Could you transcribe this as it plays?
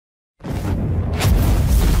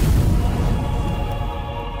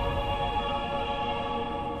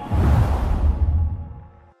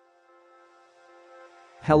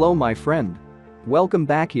Hello my friend. Welcome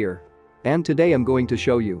back here. And today I'm going to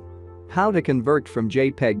show you how to convert from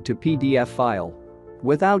JPEG to PDF file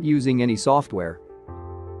without using any software.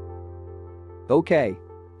 Okay.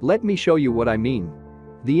 Let me show you what I mean.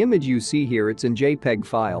 The image you see here, it's in JPEG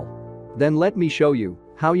file. Then let me show you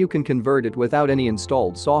how you can convert it without any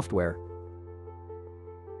installed software.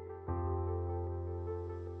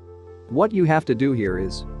 What you have to do here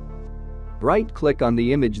is right-click on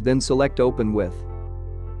the image, then select Open With.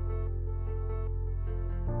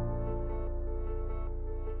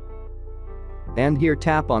 And here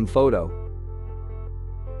tap on Photo.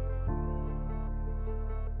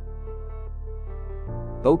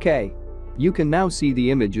 Okay. You can now see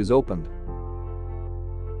the image is opened.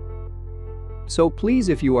 So please,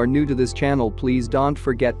 if you are new to this channel, please don't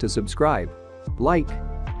forget to subscribe, like,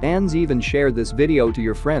 and even share this video to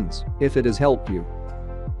your friends if it has helped you.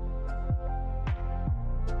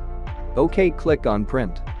 Okay, click on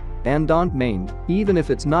Print. And on Main, even if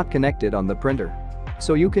it's not connected on the printer.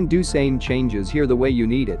 So you can do same changes here the way you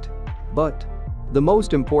need it. But the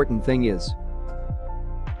most important thing is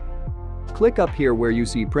click up here where you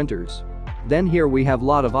see printers. Then here we have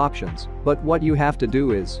lot of options, but what you have to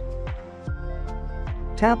do is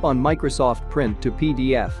tap on Microsoft Print to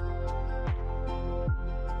PDF.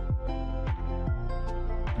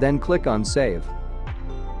 Then click on Save.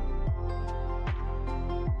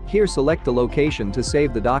 Here select the location to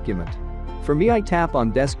save the document. For me, I tap on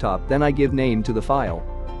Desktop, then I give name to the file.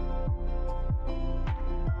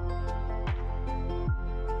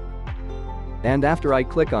 And after I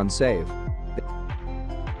click on Save.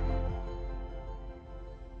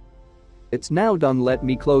 It's now done. Let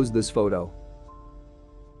me close this photo.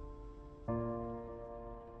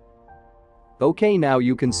 Okay, now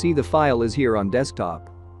you can see the file is here on desktop.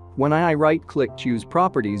 When I right-click, choose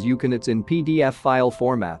Properties, it's in PDF file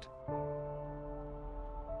format.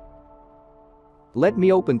 Let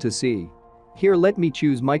me open to see. Here let me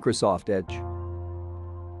choose Microsoft Edge.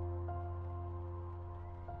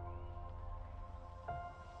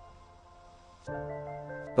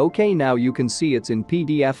 Okay, now you can see it's in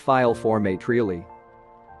PDF file format really.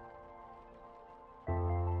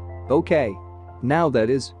 Okay. Now that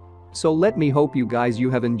is. So let me hope you guys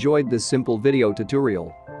have enjoyed this simple video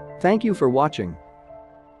tutorial. Thank you for watching.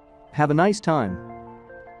 Have a nice time.